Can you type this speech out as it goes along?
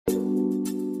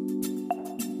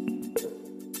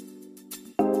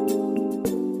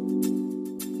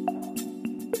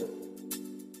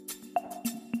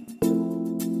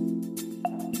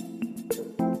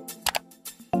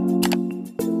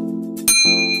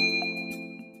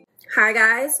Hi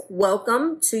guys,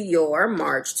 welcome to your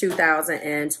March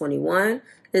 2021.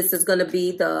 This is going to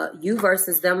be the you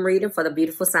versus them reading for the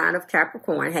beautiful sign of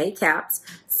Capricorn. Hey Caps,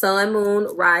 Sun,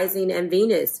 Moon, Rising, and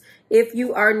Venus. If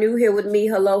you are new here with me,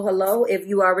 hello, hello. If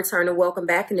you are returning, welcome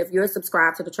back. And if you're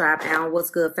subscribed to the tribe, and what's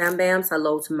good, fam bams?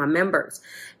 Hello to my members.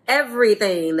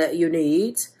 Everything that you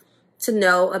need to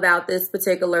know about this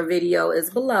particular video is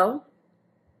below.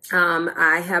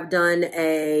 I have done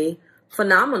a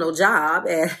phenomenal job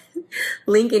at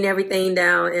linking everything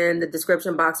down in the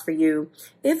description box for you.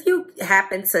 If you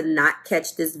happen to not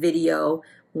catch this video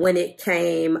when it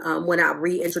came, when I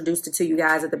reintroduced it to you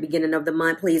guys at the beginning of the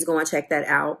month, please go and check that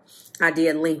out. I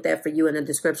did link that for you in the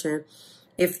description.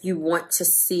 If you want to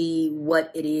see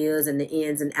what it is and the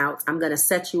ins and outs, I'm going to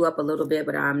set you up a little bit,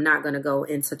 but I'm not going to go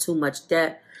into too much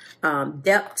depth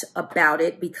about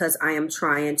it because I am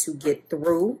trying to get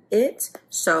through it.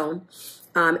 So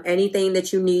anything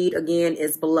that you need, again,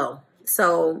 is below.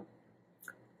 So,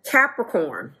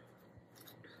 Capricorn.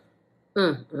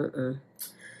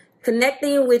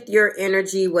 Connecting with your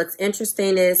energy. What's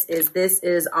interesting is this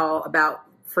is all about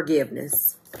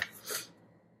forgiveness.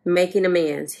 Making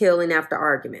amends. Healing after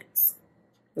arguments.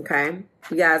 Okay?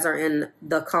 You guys are in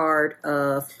the card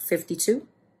of 52.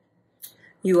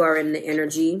 You are in the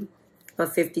energy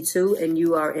of 52. And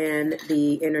you are in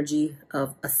the energy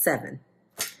of a 7.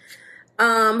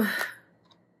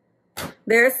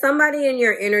 There's somebody in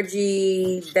your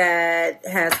energy that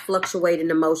has fluctuating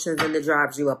emotions and that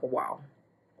drives you up a wall.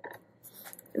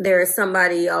 There is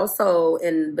somebody also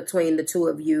in between the two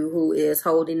of you who is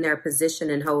holding their position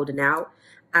and holding out.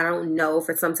 I don't know,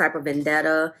 for some type of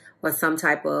vendetta or some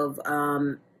type of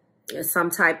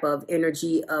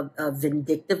energy of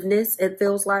vindictiveness, it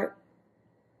feels like.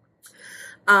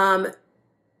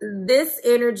 This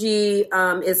energy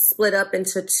is split up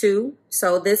into two.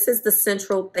 So this is the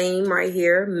central theme right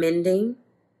here, mending.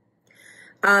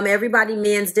 Everybody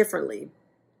mends differently.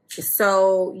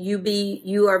 So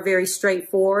you are very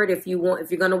straightforward. If you're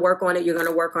going to work on it, you're going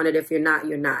to work on it. If you're not,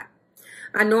 you're not.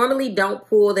 I normally don't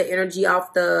pull the energy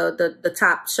off the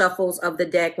top shuffles of the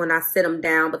deck when I sit them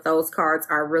down, but those cards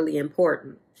are really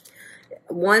important.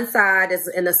 One side is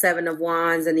in the 7 of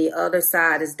Wands, and the other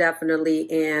side is definitely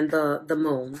in the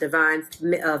Moon. Divine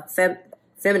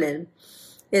Feminine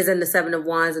is in the 7 of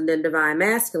Wands, and then Divine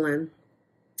Masculine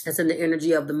is in the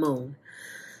energy of the Moon.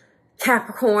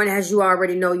 Capricorn, as you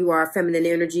already know, you are a feminine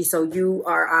energy, so you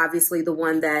are obviously the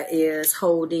one that is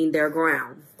holding their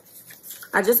ground.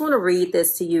 I just want to read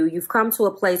this to you. You've come to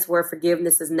a place where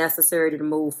forgiveness is necessary to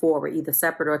move forward, either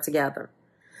separate or together.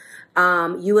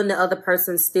 You and the other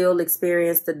person still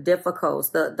experience the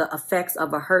difficulties, the effects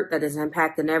of a hurt that is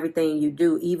impacting everything you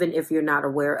do, even if you're not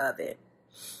aware of it.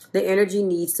 The energy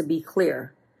needs to be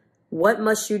clear. What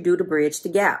must you do to bridge the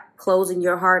gap? Closing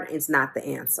your heart is not the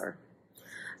answer.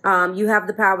 You have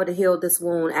the power to heal this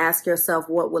wound. Ask yourself,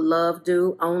 what would love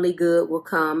do? Only good will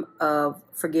come of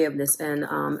forgiveness and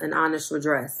an honest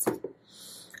redress.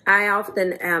 I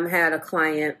often had a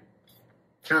client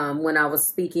when I was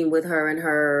speaking with her in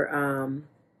her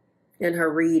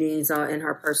readings or in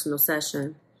her personal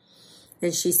session.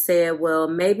 And she said, well,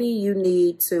 maybe you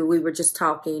need to, we were just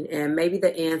talking, and maybe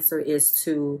the answer is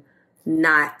to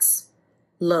not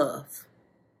love.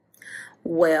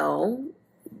 Well,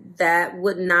 that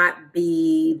would not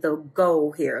be the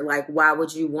goal here. Like, why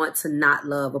would you want to not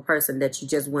love a person that you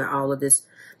just went all of this?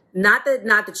 Not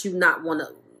that you not want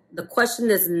to, the question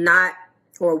is not,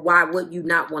 or why would you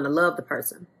not want to love the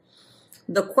person?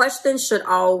 The question should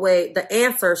always, the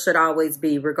answer should always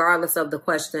be, regardless of the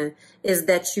question, is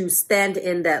that you stand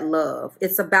in that love.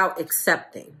 It's about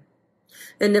accepting.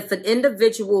 And if an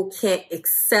individual can't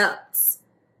accept,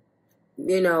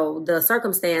 you know, the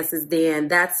circumstances, then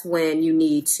that's when you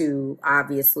need to,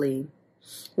 obviously,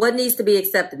 what needs to be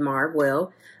accepted, Marv?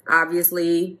 Well,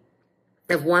 obviously,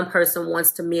 if one person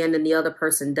wants to mend and the other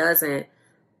person doesn't,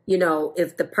 you know,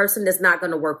 if the person is not going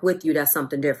to work with you, that's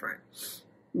something different.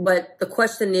 But the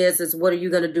question is what are you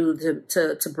going to do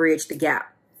to bridge the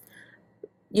gap?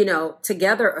 You know,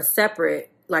 together or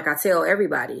separate, like I tell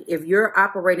everybody, if you're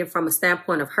operating from a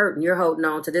standpoint of hurt and you're holding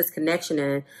on to this connection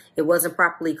and it wasn't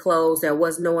properly closed, there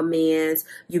was no amends,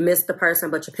 you missed the person,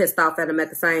 but you're pissed off at them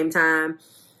at the same time,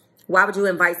 why would you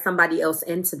invite somebody else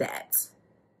into that?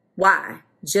 Why?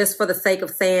 Just for the sake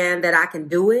of saying that I can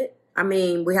do it? I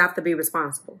mean, we have to be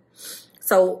responsible.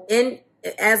 So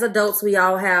as adults, we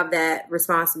all have that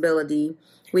responsibility.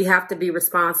 We have to be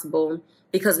responsible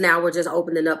because now we're just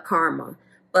opening up karma.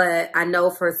 But I know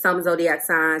for some zodiac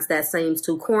signs that seems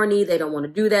too corny. They don't want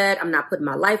to do that. I'm not putting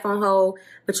my life on hold.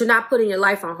 But you're not putting your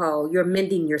life on hold. You're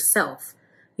mending yourself.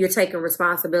 You're taking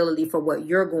responsibility for what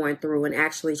you're going through and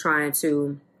actually trying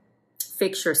to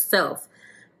fix yourself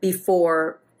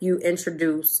before you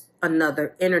introduce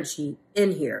another energy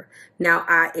in here. Now,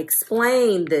 I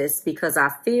explain this because I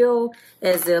feel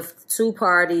as if two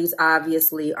parties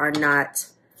obviously are not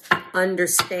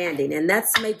understanding, and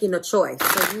that's making a choice.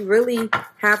 So you really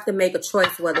have to make a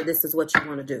choice whether this is what you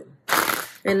want to do.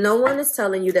 And no one is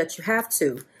telling you that you have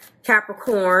to.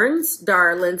 Capricorns,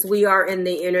 darlings, we are in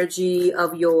the energy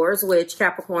of yours, which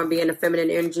Capricorn being the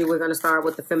feminine energy, we're going to start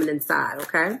with the feminine side,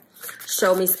 okay?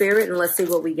 Show me, Spirit, and let's see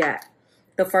what we got.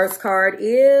 The first card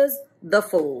is the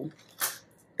Fool.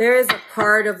 There is a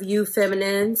part of you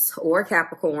feminines or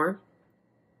Capricorn.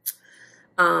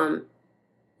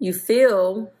 You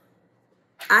feel,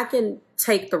 I can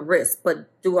take the risk,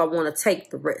 but do I want to take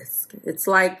the risk? It's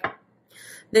like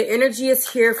the energy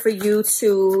is here for you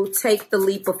to take the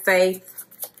leap of faith,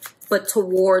 but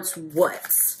towards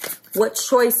what? What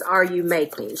choice are you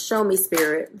making? Show me,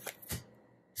 Spirit.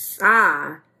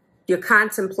 You're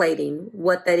contemplating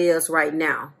what that is right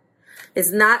now.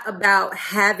 It's not about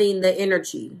having the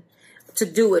energy to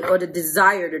do it or the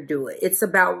desire to do it. It's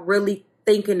about really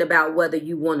thinking about whether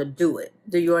you want to do it.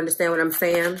 Do you understand what I'm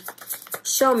saying?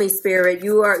 Show me, Spirit.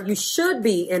 You should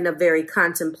be in a very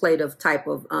contemplative type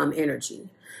of energy.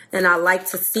 And I like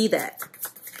to see that.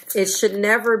 It should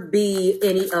never be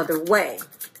any other way.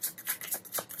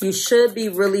 You should be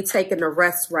really taking a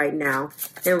rest right now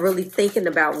and really thinking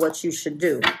about what you should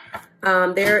do.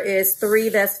 There is 3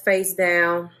 that's face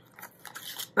down.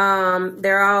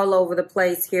 They're all over the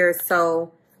place here.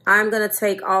 So I'm going to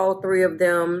take all 3 of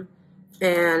them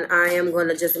and I am going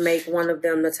to just make one of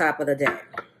them the top of the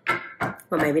deck.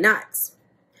 Or maybe not.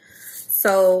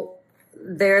 So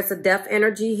there's a death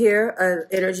energy here, an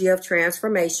energy of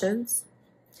transformations.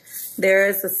 There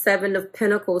is a 7 of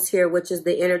Pentacles here, which is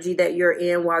the energy that you're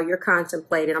in while you're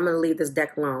contemplating. I'm going to leave this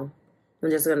deck alone.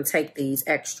 I'm just going to take these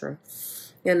extra.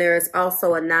 And there is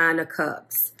also a 9 of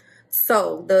Cups.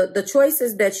 So the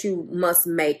choices that you must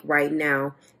make right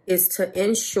now is to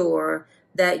ensure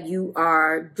that you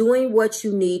are doing what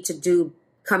you need to do,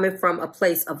 coming from a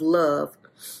place of love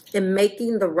and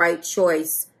making the right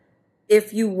choice.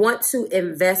 If you want to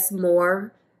invest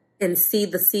more and see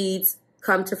the seeds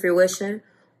come to fruition,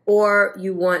 or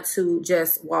you want to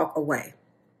just walk away.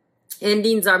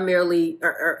 Endings are merely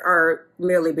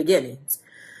beginnings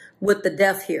with the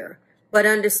death here. But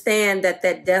understand that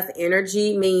that death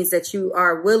energy means that you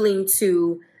are willing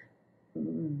to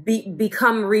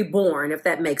become reborn, if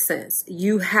that makes sense.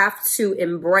 You have to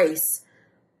embrace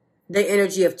the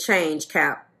energy of change,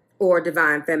 Cap, or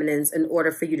divine feminines, in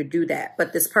order for you to do that.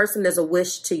 But this person is a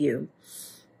wish to you.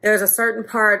 There's a certain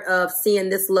part of seeing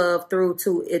this love through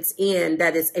to its end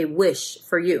that is a wish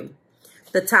for you.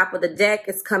 The top of the deck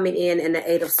is coming in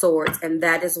the 8 of Swords, and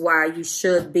that is why you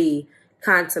should be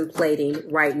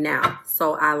contemplating right now.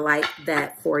 So I like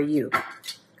that for you.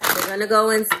 We're going to go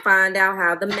and find out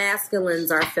how the masculines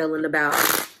are feeling about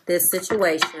this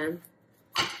situation.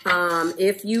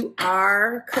 If you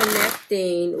are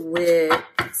connecting with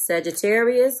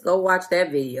Sagittarius, go watch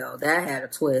that video. That had a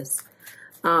twist.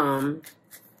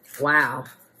 Wow.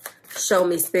 Show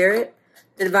me, Spirit.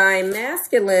 The divine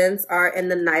masculines are in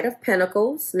the Knight of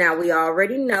Pentacles. Now, we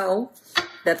already know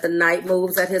that the Knight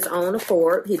moves at his own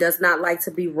accord. He does not like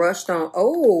to be rushed on.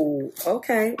 Oh,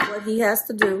 okay. What he has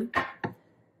to do.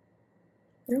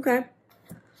 Okay.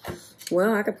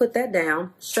 Well, I can put that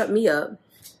down. Shut me up.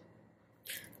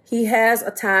 He has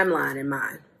a timeline in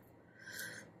mind.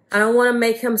 I don't want to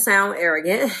make him sound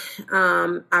arrogant.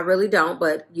 I really don't,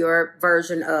 but your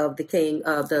version of the king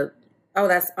of the,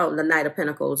 the Knight of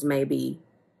Pentacles may be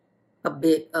a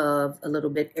little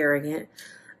bit arrogant.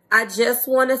 I just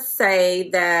want to say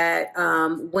that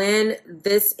when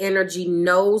this energy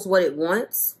knows what it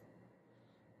wants,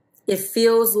 it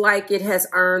feels like it has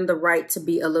earned the right to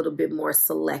be a little bit more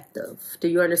selective. Do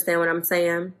you understand what I'm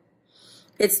saying?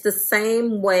 It's the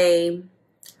same way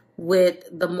with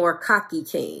the more cocky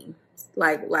king,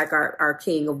 like our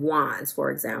King of Wands, for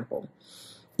example.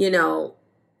 You know,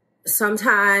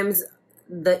 sometimes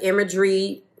the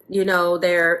imagery, you know,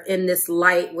 they're in this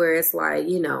light where it's like,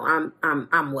 you know,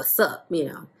 I'm what's up, you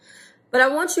know. But I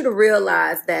want you to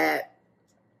realize that,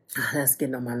 that's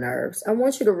getting on my nerves. I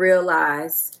want you to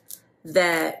realize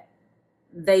that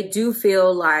they do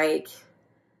feel like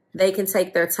they can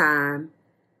take their time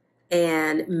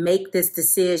and make this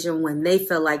decision when they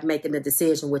feel like making the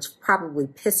decision, which probably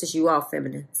pisses you off,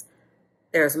 feminines.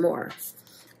 There's more.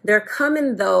 They're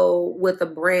coming, though, with a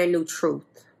brand new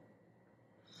truth.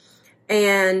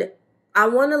 And I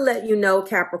want to let you know,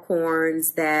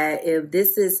 Capricorns, that if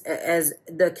this is as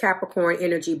the Capricorn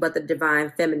energy, but the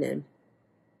divine feminine,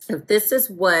 if this is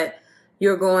what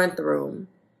you're going through,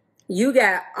 you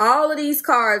got all of these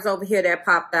cards over here that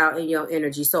popped out in your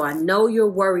energy. So I know you're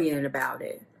worrying about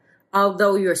it.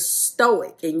 Although you're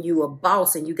stoic and you a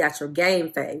boss and you got your game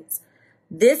face,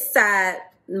 this side,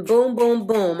 boom, boom,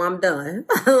 boom, I'm done.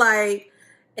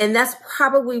 And that's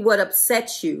probably what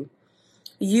upsets you.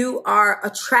 You are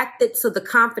attracted to the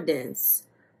confidence,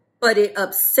 but it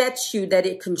upsets you that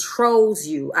it controls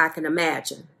you, I can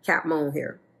imagine. Cap Moon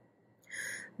here.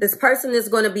 This person is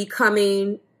going to be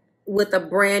coming with a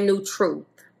brand new truth.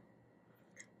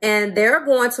 And they're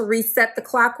going to reset the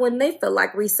clock when they feel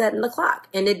like resetting the clock.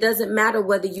 And it doesn't matter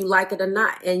whether you like it or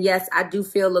not. And yes, I do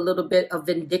feel a little bit of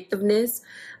vindictiveness.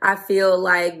 I feel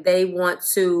like they want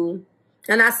to,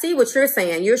 and I see what you're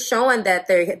saying. You're showing that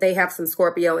they have some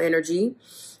Scorpio energy.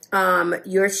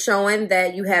 You're showing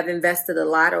that you have invested a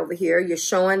lot over here. You're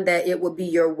showing that it would be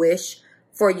your wish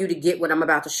for you to get what I'm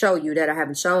about to show you that I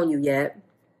haven't shown you yet.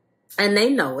 And they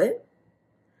know it.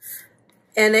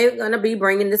 And they're going to be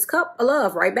bringing this cup of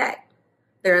love right back.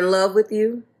 They're in love with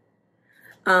you.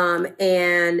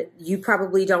 And you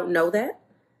probably don't know that.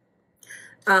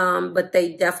 But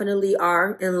they definitely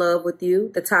are in love with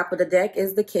you. The top of the deck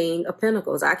is the King of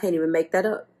Pentacles. I can't even make that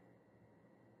up.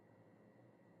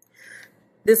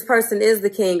 This person is the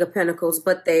King of Pentacles,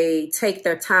 but they take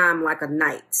their time like a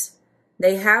knight.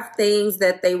 They have things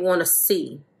that they want to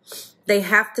see. They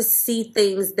have to see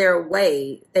things their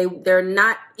way. They're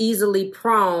not easily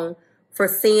prone for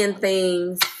seeing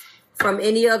things from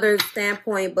any other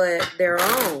standpoint but their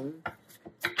own.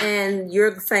 And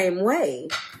you're the same way.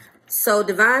 So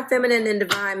divine feminine and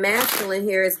divine masculine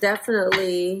here is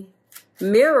definitely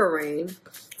mirroring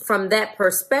from that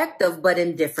perspective, but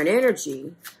in different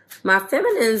energy. My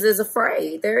feminines is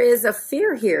afraid. There is a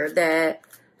fear here that,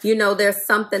 you know, there's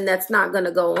something that's not going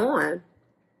to go on.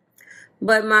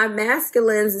 But my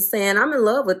masculines is saying, I'm in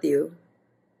love with you.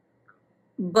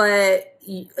 But,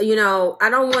 you know, I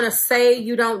don't want to say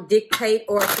you don't dictate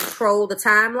or control the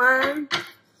timeline.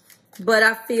 But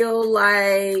I feel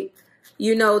like,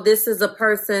 you know, this is a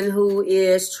person who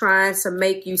is trying to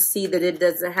make you see that it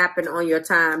doesn't happen on your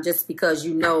time just because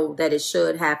you know that it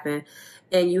should happen.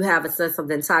 And you have a sense of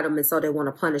entitlement, so they want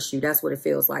to punish you. That's what it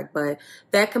feels like. But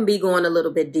that can be going a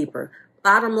little bit deeper.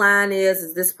 Bottom line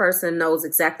is this person knows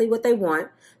exactly what they want.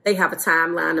 They have a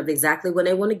timeline of exactly when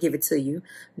they want to give it to you.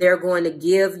 They're going to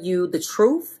give you the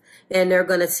truth, and they're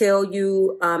going to tell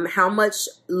you how much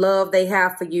love they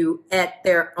have for you at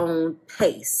their own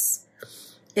pace.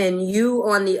 And you,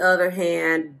 on the other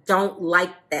hand, don't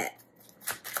like that.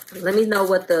 Let me know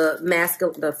what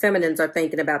the feminines are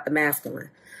thinking about the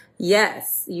masculine.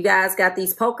 Yes, you guys got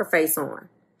these poker face on.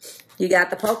 You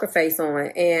got the poker face on,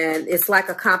 and it's like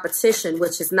a competition,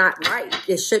 which is not right.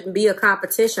 It shouldn't be a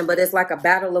competition, but it's like a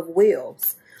battle of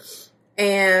wills.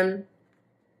 And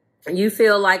you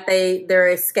feel like they're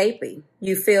escaping.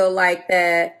 You feel like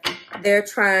that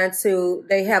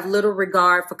they have little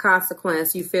regard for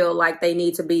consequence. You feel like they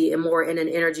need to be more in an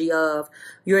energy of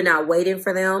you're not waiting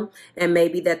for them, and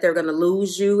maybe that they're going to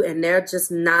lose you, and they're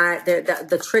just not,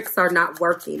 the tricks are not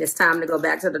working. It's time to go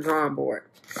back to the drawing board.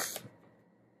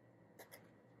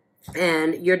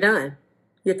 And you're done.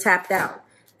 You're tapped out.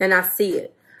 And I see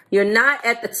it. You're not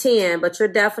at the 10, but you're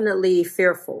definitely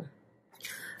fearful.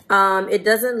 It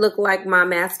doesn't look like my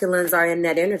masculines are in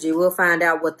that energy. We'll find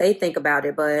out what they think about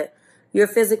it, but you're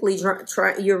physically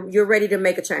you're ready to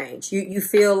make a change. You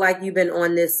feel like you've been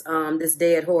on this this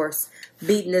dead horse,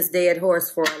 beating this dead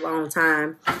horse for a long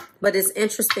time. But it's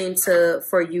interesting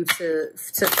for you to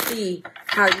see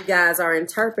how you guys are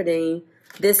interpreting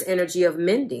this energy of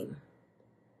mending.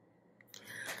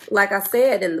 Like I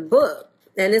said in the book,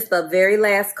 and it's the very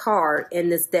last card in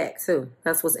this deck too.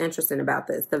 That's what's interesting about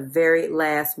this. The very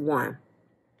last one.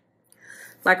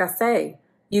 Like I say,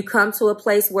 you come to a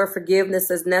place where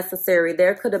forgiveness is necessary.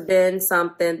 There could have been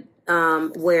something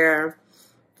where,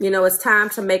 you know, it's time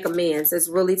to make amends. It's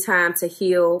really time to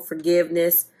heal,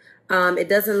 forgiveness. It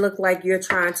doesn't look like you're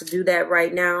trying to do that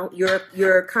right now.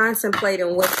 You're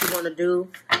contemplating what you want to do,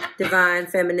 divine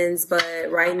feminines, but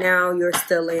right now you're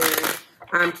still in,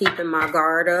 I'm keeping my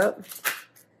guard up.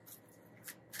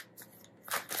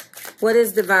 What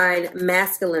is divine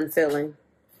masculine feeling?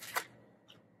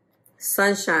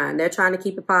 Sunshine. They're trying to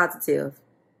keep it positive.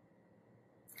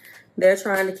 They're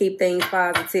trying to keep things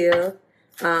positive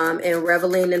and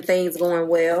reveling in things going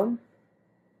well.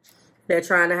 They're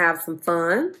trying to have some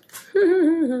fun.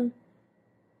 They're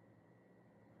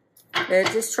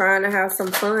just trying to have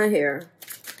some fun here.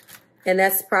 And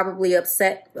that's probably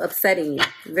upsetting you,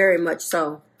 very much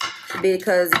so,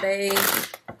 because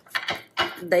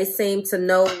they seem to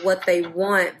know what they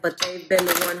want, but they've been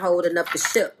the one holding up the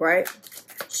ship, right?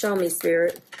 Show me,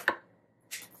 Spirit.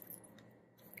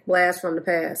 Blast from the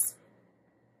past.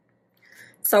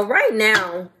 So right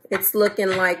now, it's looking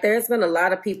like there's been a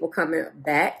lot of people coming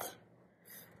back.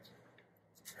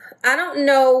 I don't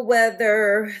know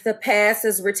whether the past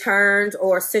is returned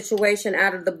or a situation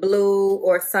out of the blue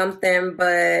or something,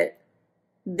 but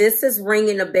this is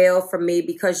ringing a bell for me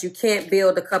because you can't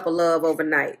build a cup of love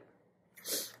overnight.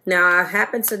 Now, I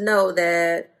happen to know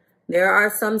that there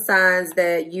are some signs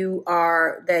that you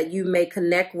may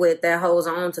connect with that holds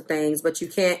on to things, but you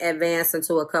can't advance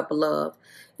into a cup of love.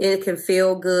 It can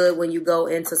feel good when you go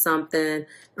into something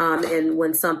and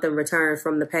when something returns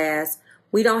from the past.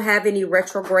 We don't have any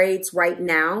retrogrades right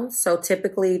now, so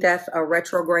typically that's a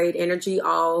retrograde energy.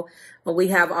 We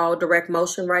have all direct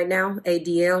motion right now,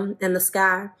 ADM in the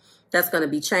sky. That's going to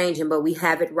be changing, but we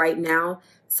have it right now.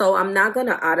 So I'm not going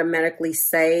to automatically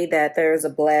say that there's a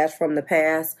blast from the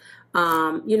past.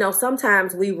 You know,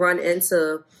 sometimes we run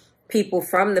into people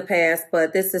from the past,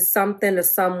 but this is something to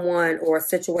someone or a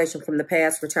situation from the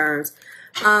past returns.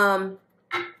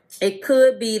 It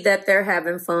could be that they're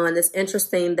having fun. It's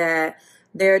interesting that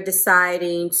they're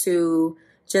deciding to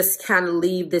just kind of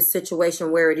leave this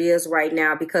situation where it is right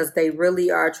now because they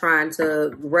really are trying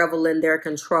to revel in their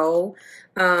control.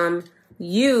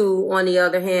 You, on the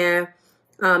other hand,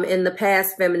 in the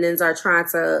past, feminines are trying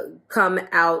to come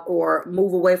out or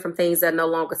move away from things that no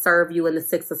longer serve you in the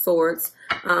Six of Swords.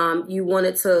 You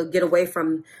wanted to get away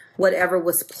from whatever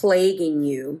was plaguing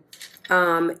you.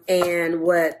 And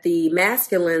what the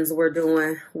masculines were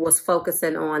doing was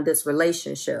focusing on this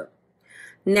relationship.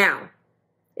 Now,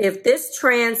 if this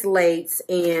translates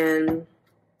in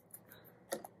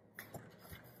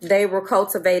they were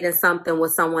cultivating something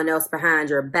with someone else behind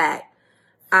your back,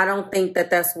 I don't think that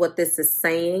that's what this is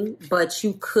saying, but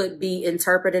you could be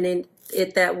interpreting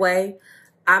it that way.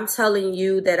 I'm telling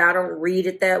you that I don't read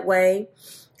it that way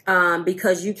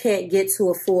because you can't get to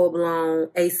a full-blown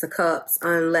Ace of Cups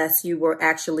unless you were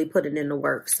actually putting in the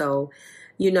work. So,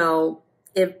 you know,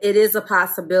 if it is a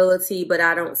possibility, but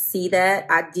I don't see that.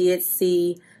 I just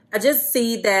see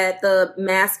that the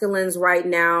masculines right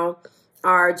now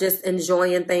are just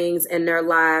enjoying things in their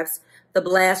lives. The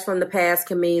blast from the past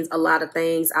can mean a lot of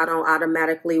things. I don't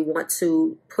automatically want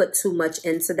to put too much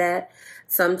into that.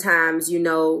 Sometimes, you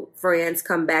know, friends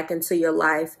come back into your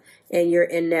life and you're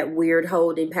in that weird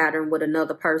holding pattern with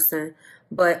another person.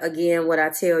 But again, what I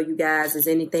tell you guys is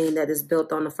anything that is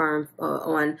built on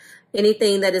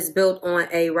anything that is built on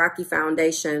a rocky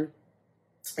foundation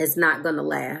is not going to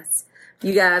last.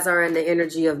 You guys are in the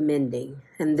energy of mending,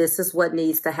 and this is what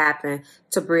needs to happen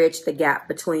to bridge the gap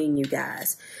between you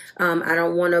guys. I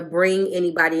don't want to bring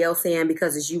anybody else in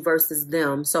because it's you versus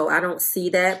them. So I don't see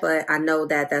that, but I know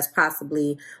that that's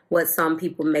possibly what some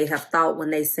people may have thought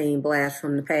when they seen blast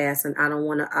from the past, and I don't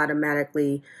want to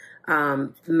automatically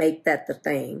make that the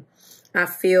thing. I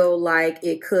feel like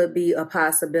it could be a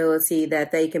possibility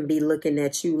that they can be looking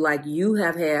at you like you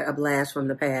have had a blast from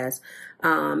the past.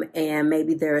 And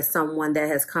maybe there is someone that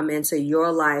has come into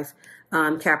your life,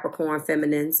 Capricorn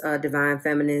feminines, divine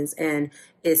feminines, and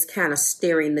is kind of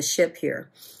steering the ship here.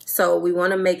 So we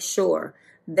want to make sure.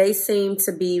 They seem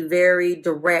to be very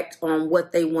direct on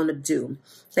what they want to do.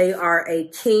 They are a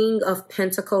King of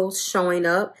Pentacles showing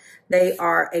up. They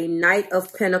are a Knight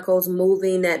of Pentacles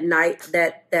moving that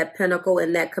pentacle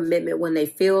and that commitment when they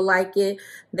feel like it.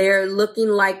 They're looking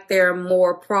like they're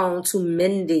more prone to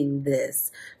mending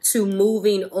this, to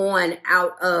moving on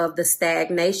out of the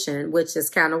stagnation, which is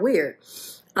kind of weird.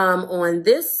 On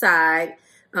this side,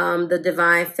 the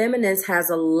divine feminines has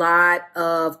a lot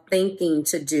of thinking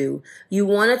to do. You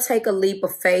want to take a leap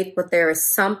of faith, but there is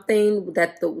something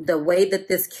that the way that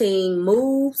this king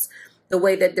moves, the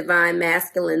way that divine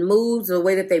masculine moves, the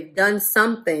way that they've done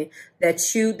something that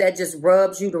just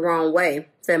rubs you the wrong way,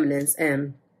 feminines,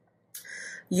 and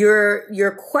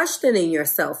you're questioning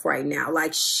yourself right now.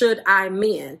 Like, should I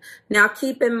mend? Now,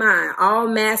 keep in mind, all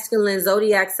masculine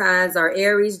zodiac signs are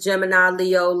Aries, Gemini,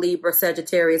 Leo, Libra,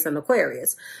 Sagittarius, and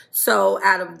Aquarius. So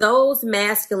out of those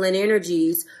masculine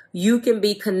energies, you can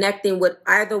be connecting with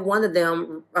either one of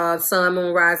them, Sun,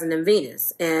 Moon, Rising, and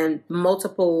Venus, and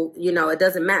multiple, it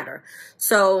doesn't matter.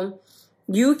 So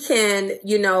you can,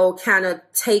 kind of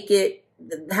take it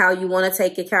how you want to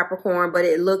take it, Capricorn, but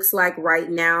it looks like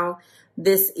right now,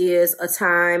 this is a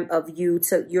time of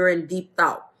you're in deep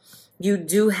thought. You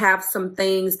do have some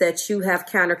things that you have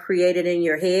kind of created in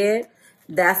your head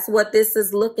That's what this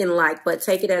is looking like, but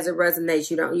take it as it resonates.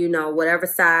 You know, whatever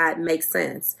side makes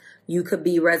sense. You could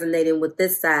be resonating with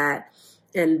this side,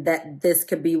 and that this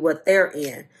could be what they're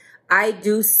in. I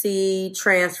do see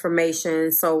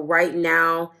transformation. So right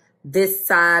now, this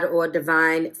side or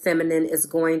divine feminine is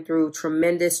going through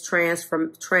tremendous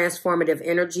transformative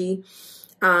energy.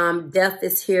 Death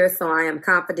is here, so I am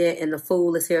confident, and the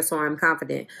Fool is here, so I'm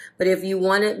confident. But if you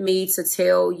wanted me to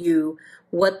tell you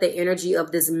what the energy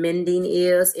of this mending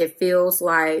is, it feels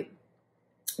like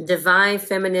divine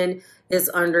feminine is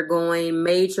undergoing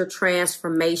major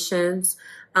transformations.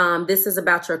 This is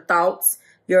about your thoughts,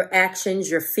 your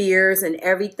actions, your fears, and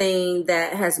everything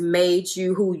that has made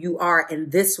you who you are in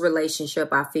this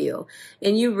relationship, I feel.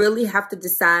 And you really have to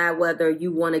decide whether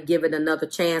you want to give it another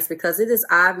chance, because it is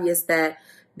obvious that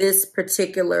this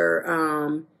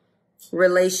particular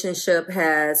relationship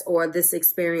has, or this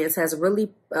experience has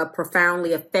really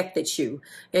profoundly affected you.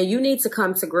 And you need to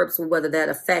come to grips with whether that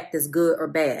effect is good or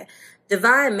bad.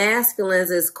 Divine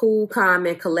masculines is cool, calm,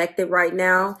 and collected right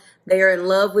now. They are in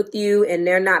love with you and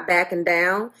they're not backing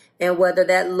down. And whether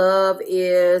that love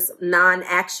is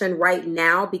non-action right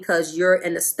now because you're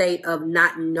in a state of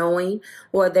not knowing,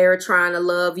 or they're trying to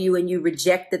love you and you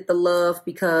rejected the love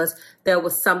because there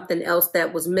was something else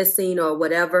that was missing or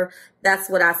whatever. That's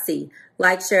what I see.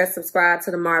 Like, share, subscribe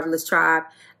to the Marvelous Tribe.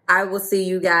 I will see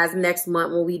you guys next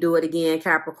month when we do it again,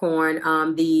 Capricorn.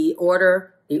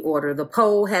 The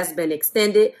poll has been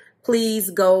extended. Please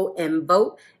go and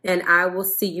vote. And I will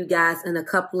see you guys in a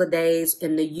couple of days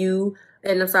in the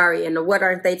What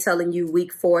Aren't They Telling You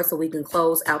week 4, so we can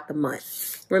close out the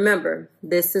month. Remember,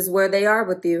 this is where they are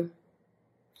with you.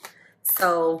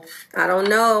 So I don't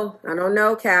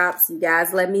know, Caps. You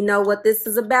guys let me know what this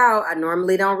is about. I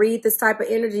normally don't read this type of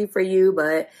energy for you,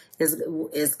 but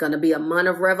it's going to be a month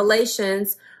of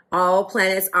revelations. All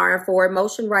planets are in forward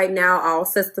motion right now. All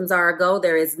systems are a go.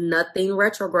 There is nothing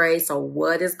retrograde. So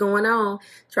what is going on?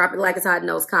 Drop it like it's hot in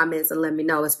those comments and let me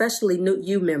know, especially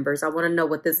new members. I want to know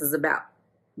what this is about.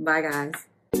 Bye, guys.